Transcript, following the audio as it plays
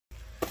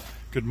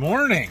Good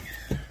morning.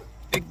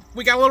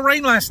 We got a little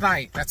rain last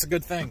night. That's a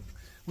good thing.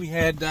 We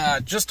had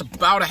just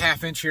about a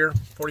 ½ inch here,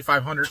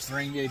 4,500 the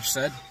rain gauge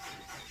said.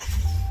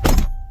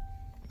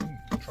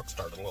 Truck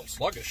started a little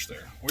sluggish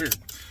there. Weird.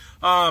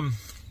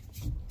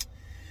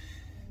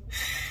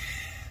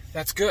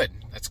 That's good.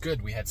 That's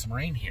good. We had some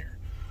rain here.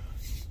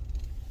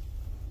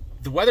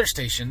 The weather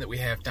station that we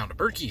have down to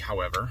Berkey,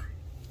 however,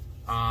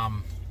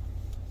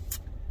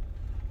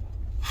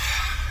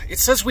 it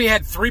says we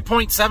had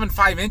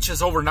 3.75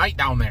 inches overnight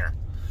down there.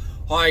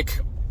 Like,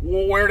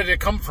 well, where did it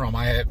come from?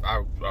 I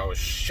was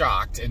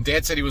shocked. And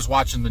Dad said he was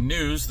watching the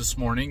news this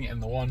morning,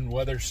 and the one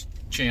weather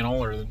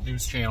channel or the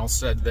news channel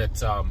said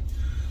that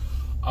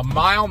a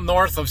mile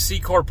north of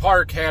Secor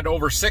Park had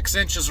over 6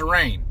 inches of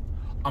rain.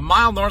 A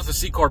mile north of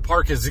Secor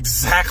Park is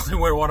exactly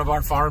where one of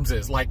our farms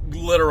is. Like,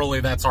 literally,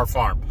 that's our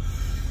farm.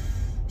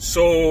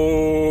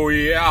 So,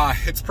 yeah,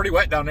 it's pretty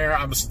wet down there.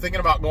 I was thinking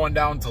about going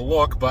down to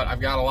look, but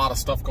I've got a lot of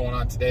stuff going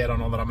on today. I don't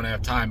know that I'm going to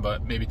have time,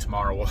 but maybe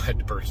tomorrow we'll head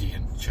to Berkey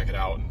and check it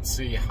out and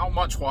see how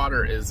much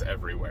water is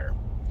everywhere.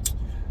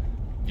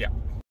 Yeah.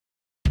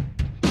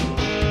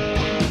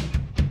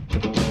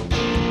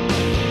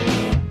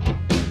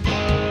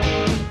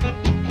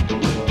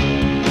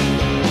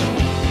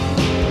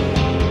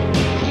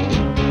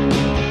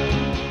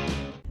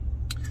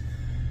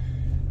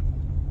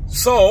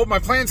 So, my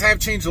plans have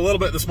changed a little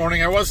bit this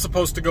morning. I was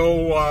supposed to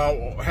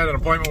go, had an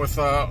appointment with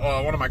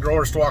one of my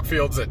growers to walk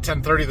fields at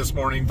 10:30 this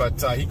morning,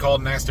 but he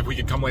called and asked if we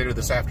could come later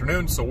this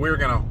afternoon, so we're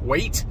going to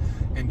wait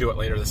and do it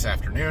later this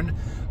afternoon.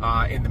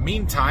 In the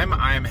meantime,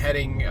 I'm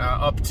heading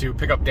up to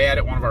pick up Dad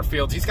at one of our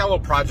fields. He's got a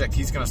little project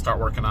he's going to start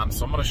working on,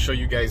 so I'm going to show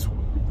you guys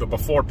the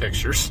before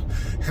pictures,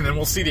 and then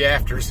we'll see the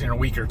afters in a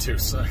week or two,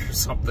 so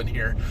something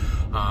here.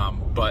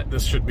 But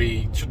this should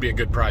be a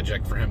good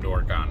project for him to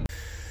work on.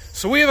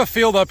 So we have a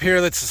field up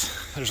here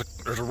there's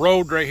a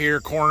road right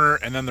here, corner,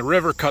 and then the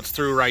river cuts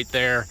through right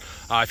there.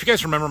 If you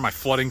guys remember my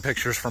flooding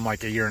pictures from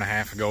like a year and a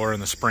half ago or in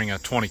the spring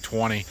of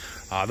 2020,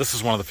 this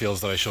is one of the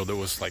fields that I showed that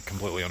was like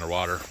completely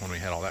underwater when we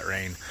had all that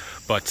rain.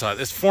 But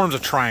this forms a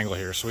triangle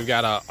here. So we've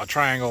got a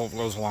triangle that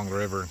goes along the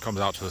river and comes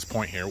out to this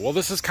point here. Well,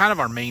 this is kind of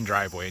our main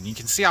driveway, and you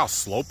can see how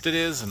sloped it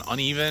is and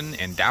uneven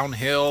and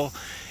downhill.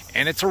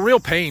 And it's a real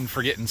pain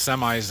for getting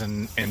semis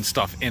and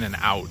stuff in and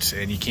out.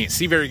 And you can't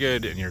see very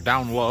good, and you're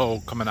down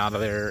low coming out of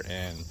there.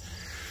 And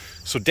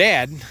so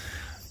Dad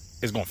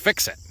is going to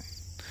fix it.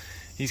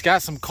 He's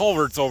got some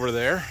culverts over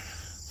there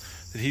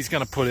that he's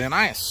going to put in,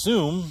 I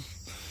assume,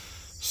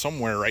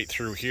 somewhere right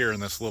through here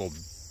in this little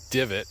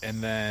divot.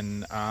 And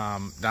then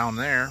down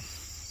there,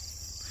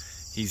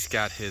 he's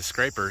got his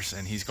scrapers,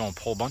 and he's going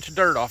to pull a bunch of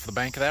dirt off the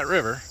bank of that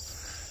river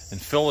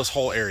and fill this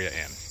whole area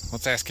in.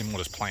 Let's ask him what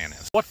his plan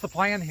is. What's the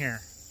plan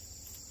here?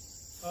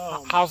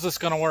 How's this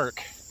going to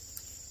work?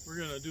 We're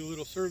going to do a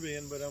little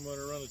surveying, but I'm going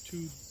to run a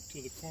tube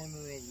to the corner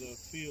of the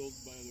field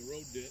by the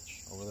road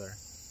ditch. Over there.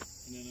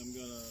 And then I'm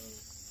going to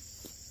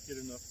get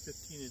enough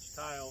 15-inch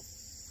tile,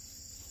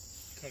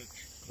 cut it,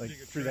 like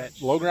through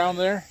that low ground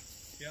there?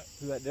 Yep.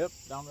 Through that dip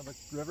down to the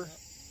river? Yep.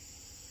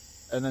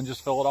 And then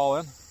just fill it all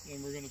in?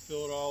 And we're going to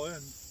fill it all in.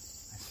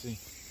 I see.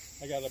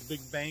 I got a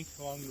big bank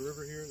along the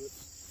river here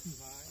that's too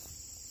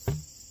high.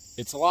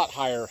 It's a lot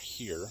higher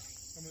here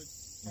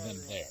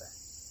than there.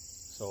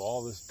 So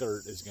all this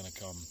dirt is going to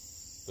come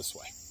this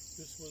way.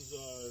 This was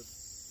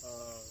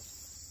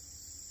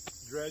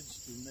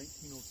dredged in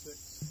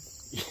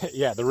 1906.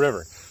 Yeah, the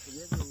river. The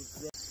river was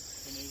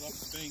dredged, and they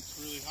left the banks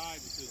really high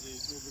because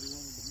nobody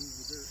wanted to move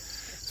the dirt.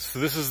 So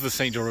this is the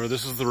St. Joe River.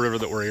 This is the river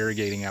that we're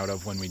irrigating out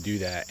of when we do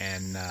that.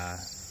 And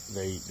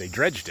they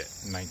dredged it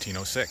in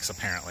 1906,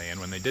 apparently. And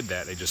when they did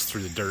that, they just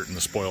threw the dirt and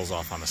the spoils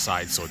off on the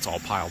side. So it's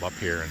all piled up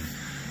here, and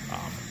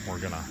we're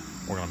gonna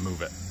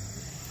move it.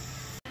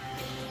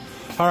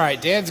 All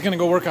right, Dad's gonna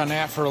go work on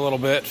that for a little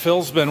bit.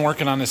 Phil's been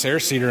working on this air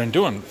seeder and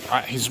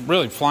he's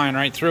really flying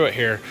right through it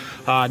here.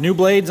 New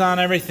blades on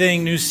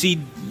everything, new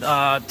seed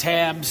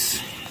tabs.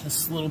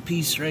 This little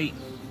piece right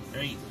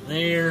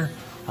there.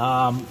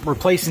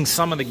 Replacing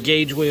some of the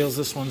gauge wheels.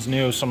 This one's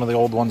new. Some of the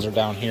old ones are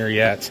down here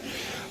yet.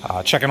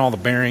 Checking all the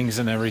bearings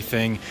and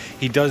everything.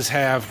 We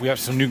have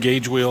some new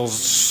gauge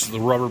wheels, the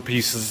rubber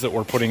pieces that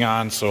we're putting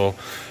on, so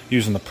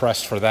using the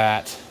press for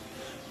that.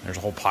 There's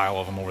a whole pile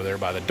of them over there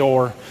by the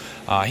door.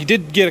 He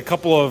did get a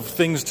couple of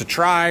things to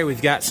try.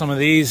 We've got some of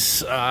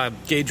these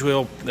gauge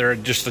wheel. They're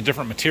just a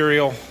different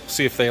material.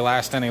 See if they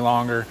last any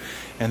longer.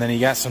 And then he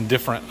got some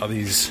different of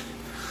these,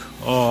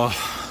 call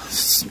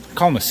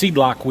them a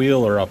C-block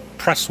wheel or a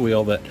press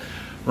wheel that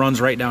runs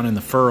right down in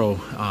the furrow.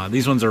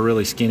 These ones are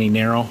really skinny,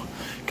 narrow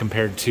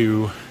compared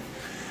to,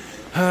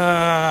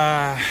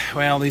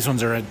 well, these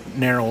ones are a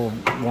narrow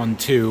one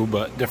too,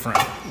 but different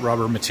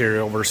rubber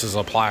material versus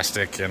a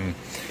plastic, and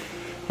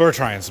we're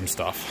trying some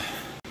stuff.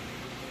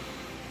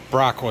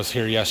 Brock was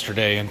here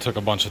yesterday and took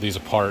a bunch of these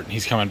apart.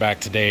 He's coming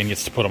back today and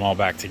gets to put them all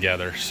back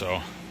together,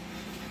 so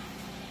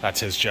that's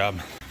his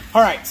job.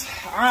 All right,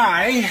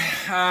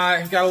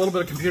 I've got a little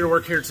bit of computer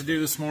work here to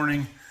do this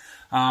morning.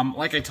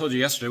 Like I told you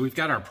yesterday, we've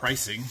got our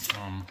pricing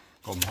from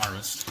Golden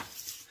Harvest.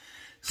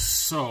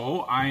 So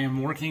I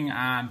am working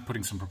on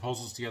putting some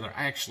proposals together.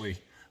 I actually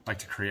like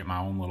to create my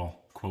own little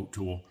quote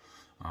tool.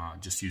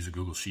 Just use a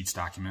Google Sheets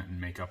document and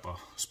make up a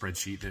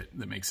spreadsheet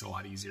that makes it a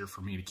lot easier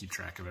for me to keep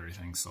track of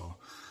everything. So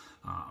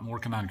I'm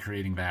working on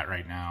creating that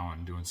right now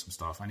and doing some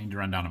stuff. I need to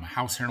run down to my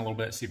house here in a little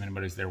bit, see if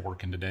anybody's there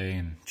working today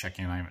and check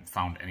in. I haven't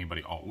found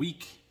anybody all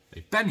week.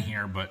 They've been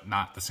here, but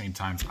not the same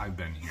times I've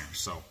been here.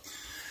 So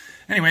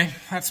anyway,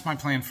 that's my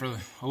plan for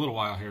a little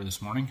while here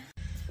this morning.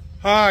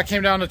 I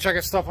came down to check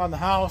out stuff on the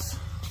house.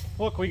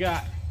 Look, we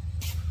got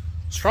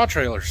straw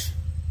trailers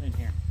in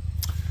here.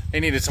 They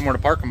needed somewhere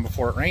to park them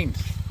before it rained.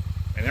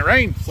 And it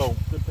rained, so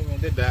good thing I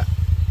did that.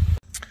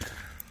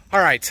 All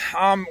right,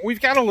 we've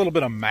got a little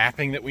bit of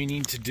mapping that we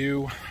need to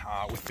do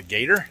with the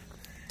gator.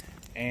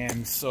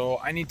 And so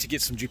I need to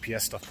get some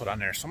GPS stuff put on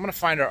there. So I'm gonna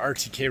find our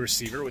RTK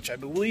receiver, which I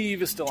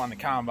believe is still on the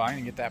combine,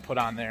 and get that put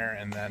on there.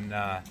 And then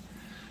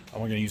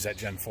we're gonna use that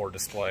Gen 4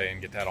 display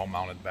and get that all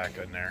mounted back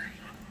in there.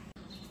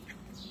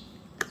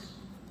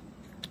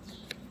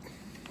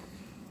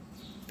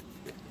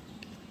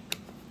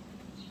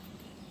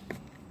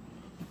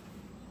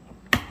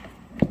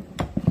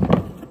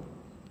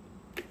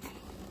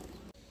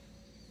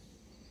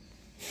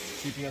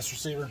 GPS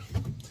receiver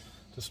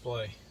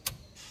display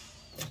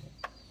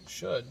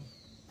should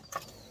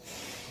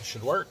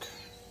work.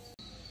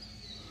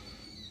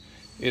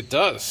 It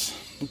does.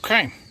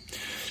 Okay,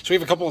 so we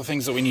have a couple of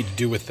things that we need to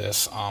do with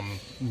this.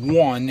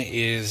 One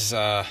is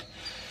that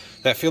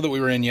field that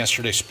we were in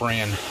yesterday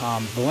spraying.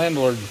 The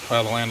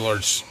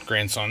landlord's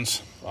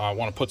grandsons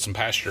want to put some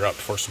pasture up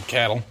for some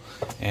cattle,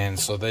 and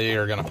so they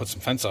are going to put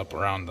some fence up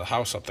around the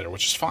house up there,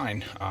 which is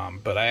fine.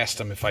 But I asked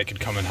them if I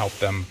could come and help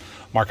them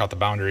mark out the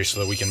boundaries so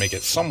that we can make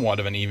it somewhat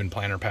of an even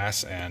planter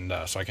pass, and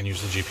so I can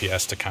use the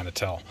GPS to kind of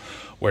tell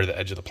where the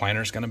edge of the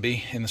planter is going to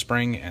be in the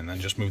spring, and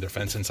then just move their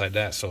fence inside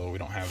that so we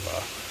don't have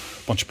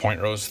a bunch of point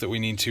rows that we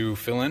need to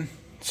fill in.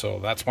 So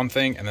that's one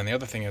thing. And then the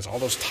other thing is all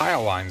those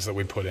tile lines that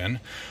we put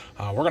in,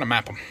 we're going to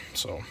map them.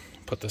 So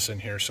put this in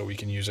here so we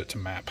can use it to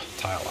map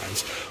tile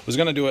lines. Was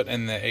going to do it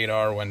in the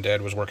 8R when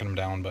Dad was working them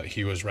down, but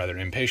he was rather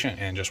impatient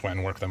and just went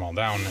and worked them all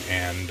down,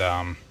 and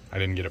I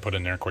didn't get it put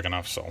in there quick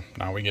enough, so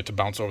now we get to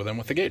bounce over them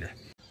with the gator.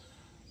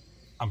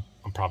 I'm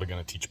probably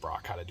going to teach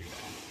Brock how to do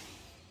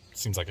that.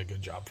 Seems like a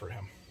good job for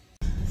him.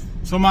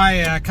 So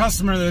my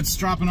customer that's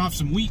dropping off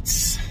some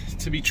wheats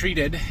to be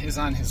treated is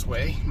on his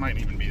way. Might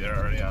even be there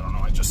already, I don't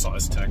know. I just saw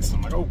his text.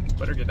 I'm like, oh,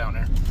 better get down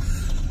there.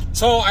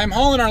 So I'm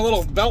hauling our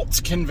little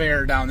belt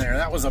conveyor down there.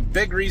 That was a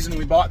big reason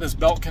we bought this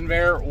belt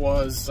conveyor,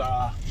 was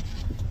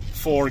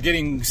for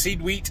getting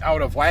seed wheat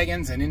out of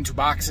wagons and into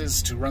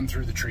boxes to run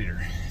through the treater.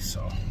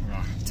 So we're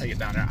gonna take it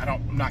down there.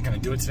 I'm not gonna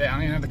do it today. I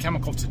don't even have the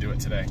chemicals to do it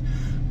today,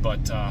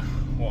 but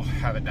we'll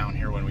have it down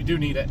here when we do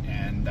need it,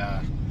 and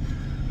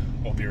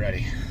we'll be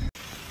ready.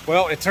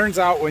 Well, it turns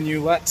out when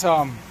you let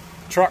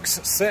trucks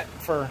sit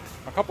for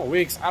a couple of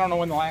weeks, I don't know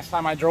when the last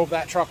time I drove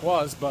that truck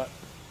was, but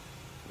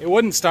it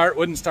wouldn't start.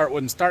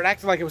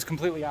 Acted like it was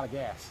completely out of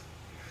gas.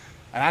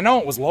 And I know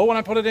it was low when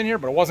I put it in here,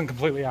 but it wasn't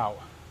completely out.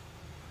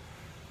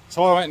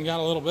 So I went and got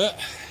a little bit,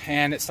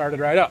 and it started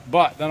right up.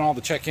 But then all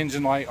the check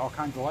engine light, all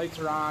kinds of lights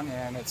are on,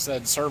 and it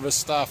said service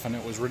stuff, and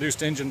it was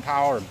reduced engine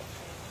power.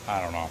 I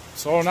don't know.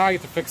 So now I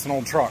get to fix an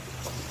old truck.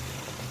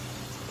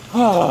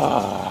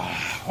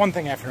 One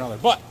thing after another.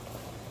 But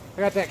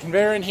I got that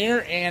conveyor in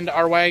here, and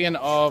our wagon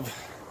of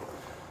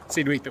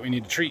seed wheat that we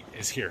need to treat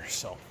is here.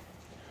 So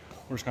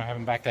we're just gonna have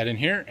him back that in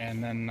here,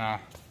 and then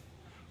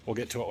we'll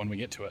get to it when we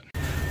get to it.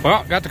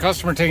 Well, got the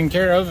customer taken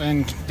care of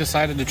and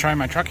decided to try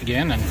my truck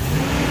again, and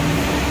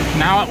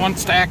now it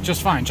wants to act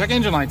just fine. Check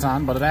engine light's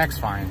on, but it acts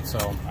fine. So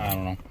I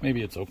don't know,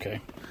 maybe it's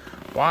okay.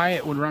 Why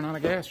it would run out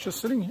of gas just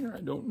sitting here,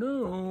 I don't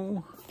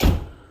know.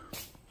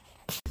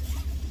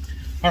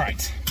 All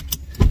right,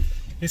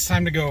 it's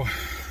time to go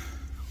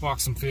walk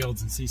some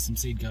fields and see some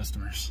seed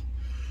customers.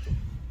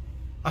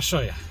 I'll show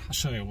you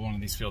one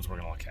of these fields we're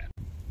gonna look at.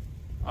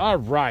 All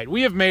right,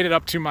 we have made it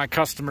up to my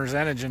customer's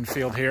Enogen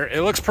field here.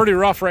 It looks pretty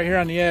rough right here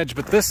on the edge,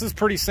 but this is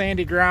pretty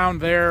sandy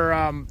ground.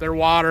 They're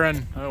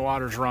watering. The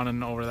water's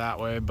running over that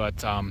way,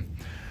 but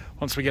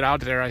once we get out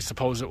there, I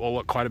suppose it will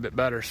look quite a bit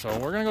better. So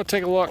we're gonna go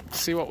take a look,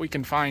 see what we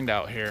can find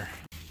out here.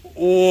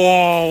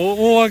 Whoa,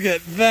 look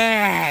at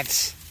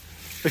that.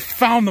 They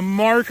found the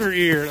marker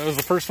ear. That was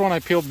the first one I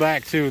peeled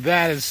back too.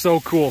 That is so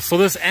cool. So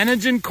this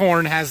Enogen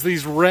corn has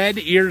these red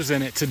ears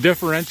in it to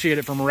differentiate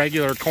it from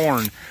regular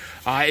corn.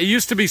 It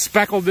used to be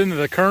speckled into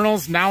the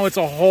kernels. Now it's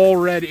a whole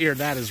red ear.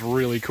 That is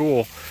really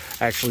cool.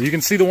 Actually, you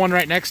can see the one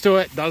right next to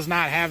it does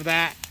not have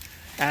that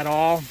at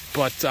all,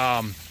 but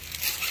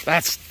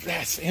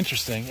that's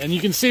interesting. And you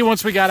can see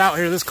once we got out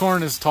here, this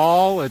corn is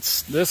tall.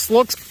 This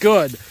looks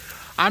good.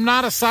 I'm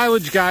not a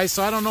silage guy,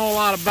 so I don't know a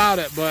lot about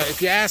it, but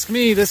if you ask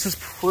me, this is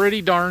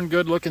pretty darn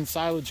good looking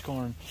silage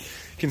corn.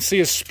 You can see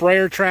his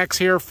sprayer tracks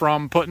here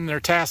from putting their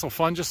tassel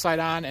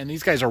fungicide on, and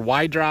these guys are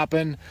wide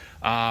dropping.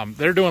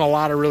 They're doing a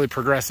lot of really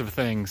progressive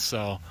things,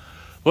 so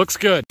looks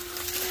good.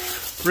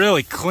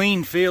 Really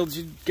clean fields.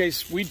 You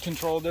guys weed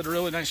control did a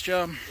really nice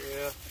job.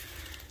 Yeah,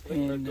 I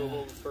think we're gonna go a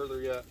little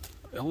further yet.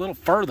 A little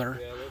further?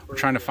 Yeah, We're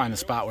trying to find the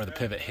spot where the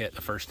pivot hit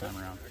the first time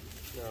around.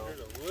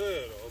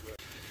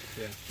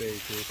 Yeah,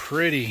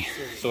 pretty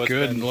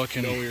good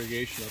looking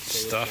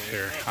stuff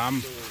here.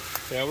 I'm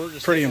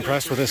pretty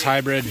impressed with this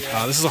hybrid.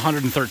 This is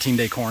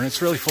 113-day corn.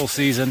 It's really full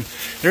season.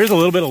 There is a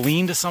little bit of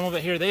lean to some of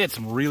it here. They had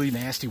some really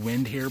nasty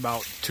wind here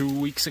about 2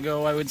 weeks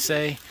ago, I would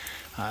say.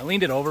 I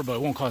leaned it over, but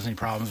it won't cause any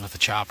problems with the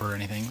chopper or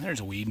anything. There's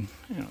a weed.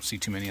 You don't see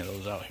too many of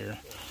those out here.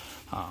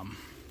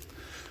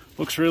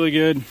 Looks really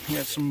good. You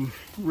got some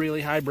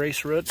really high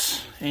brace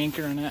roots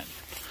anchoring it.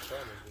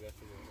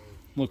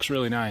 Looks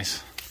really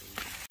nice.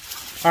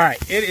 All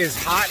right, it is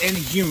hot and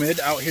humid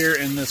out here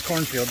in this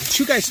cornfield. Did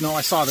you guys know,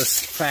 I saw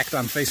this fact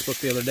on Facebook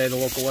the other day, the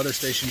local weather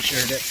station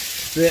shared it,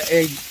 that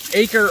an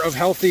acre of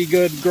healthy,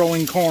 good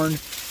growing corn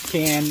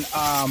can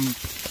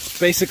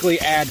basically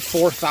add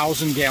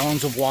 4,000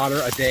 gallons of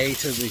water a day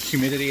to the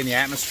humidity in the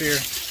atmosphere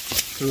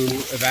through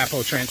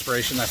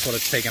evapotranspiration. That's what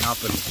it's taken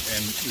up and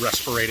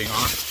respirating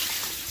off.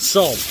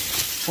 So,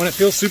 when it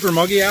feels super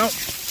muggy out,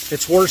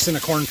 it's worse in a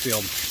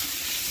cornfield.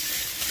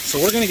 So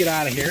we're gonna get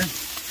out of here.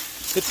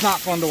 It's not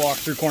fun to walk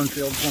through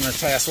cornfields when they're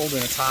tasseled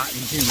and it's hot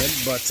and humid,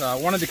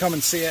 but wanted to come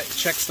and see it,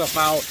 check stuff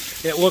out.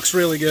 It looks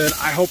really good.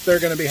 I hope they're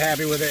going to be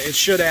happy with it. It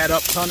should add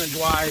up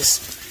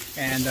tonnage-wise,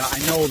 and I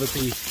know that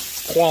the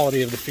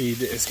quality of the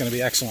feed is going to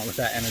be excellent with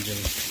that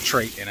Enogen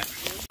trait in it.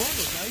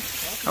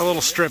 A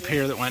little strip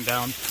here that went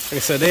down. Like I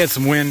said, they had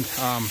some wind.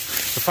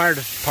 The fire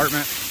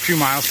department, a few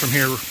miles from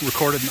here,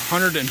 recorded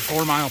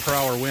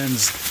 104-mile-per-hour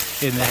winds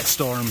in that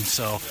storm,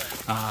 so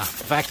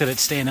the fact that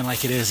it's standing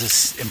like it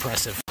is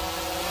impressive.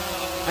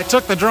 I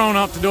took the drone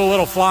up to do a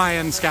little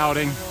fly-in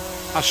scouting.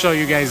 I'll show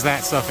you guys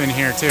that stuff in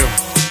here too.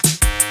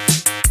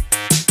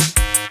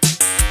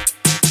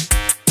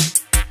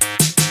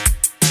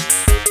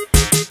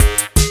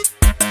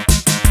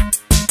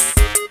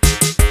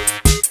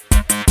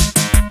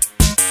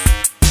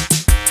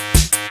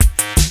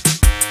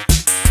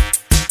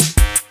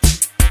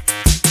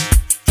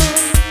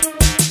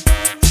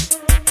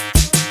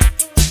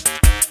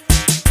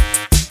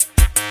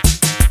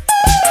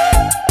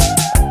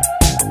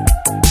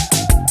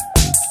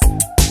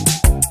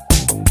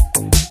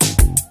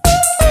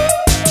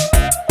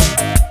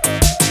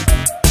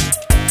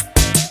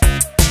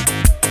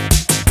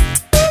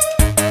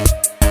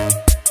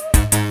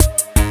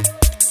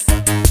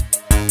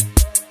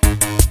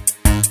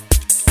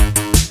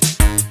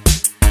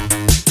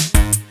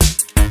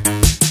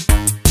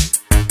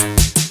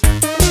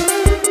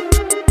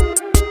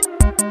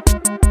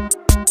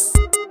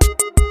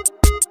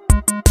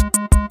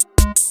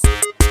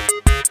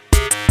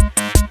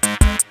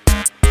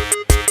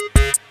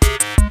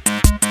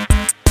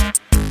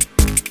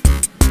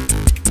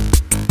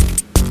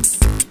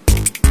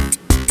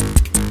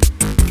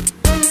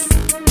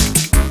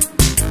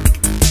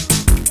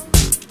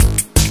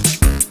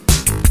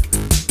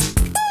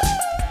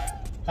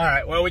 All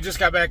right, well, we just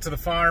got back to the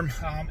farm.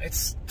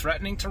 It's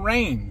threatening to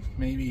rain,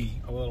 maybe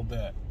a little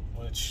bit,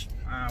 which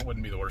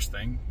wouldn't be the worst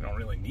thing. We don't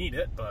really need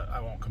it, but I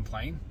won't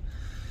complain.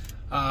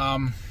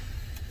 I'm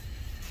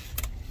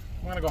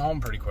gonna go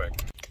home pretty quick.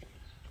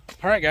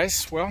 All right,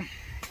 guys, well,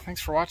 thanks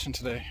for watching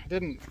today. I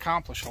didn't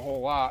accomplish a whole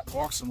lot.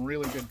 Walked some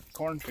really good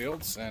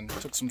cornfields and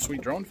took some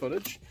sweet drone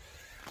footage,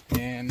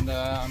 and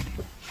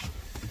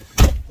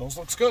those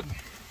looks good.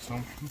 So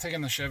I'm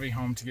taking the Chevy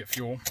home to get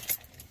fuel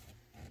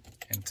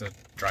and to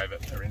drive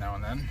it every now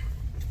and then.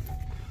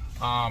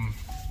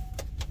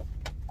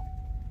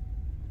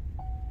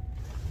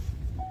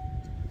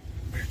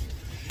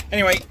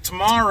 Anyway,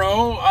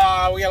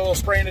 tomorrow we got a little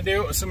spraying to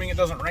do, assuming it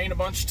doesn't rain a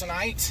bunch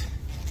tonight,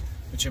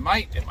 which it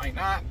might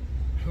not,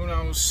 who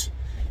knows.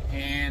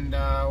 And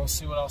we'll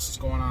see what else is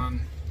going on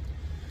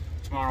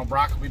tomorrow.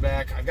 Brock will be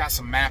back. I've got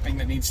some mapping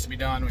that needs to be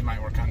done. We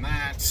might work on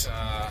that.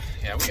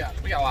 Yeah, we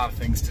got a lot of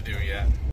things to do yet.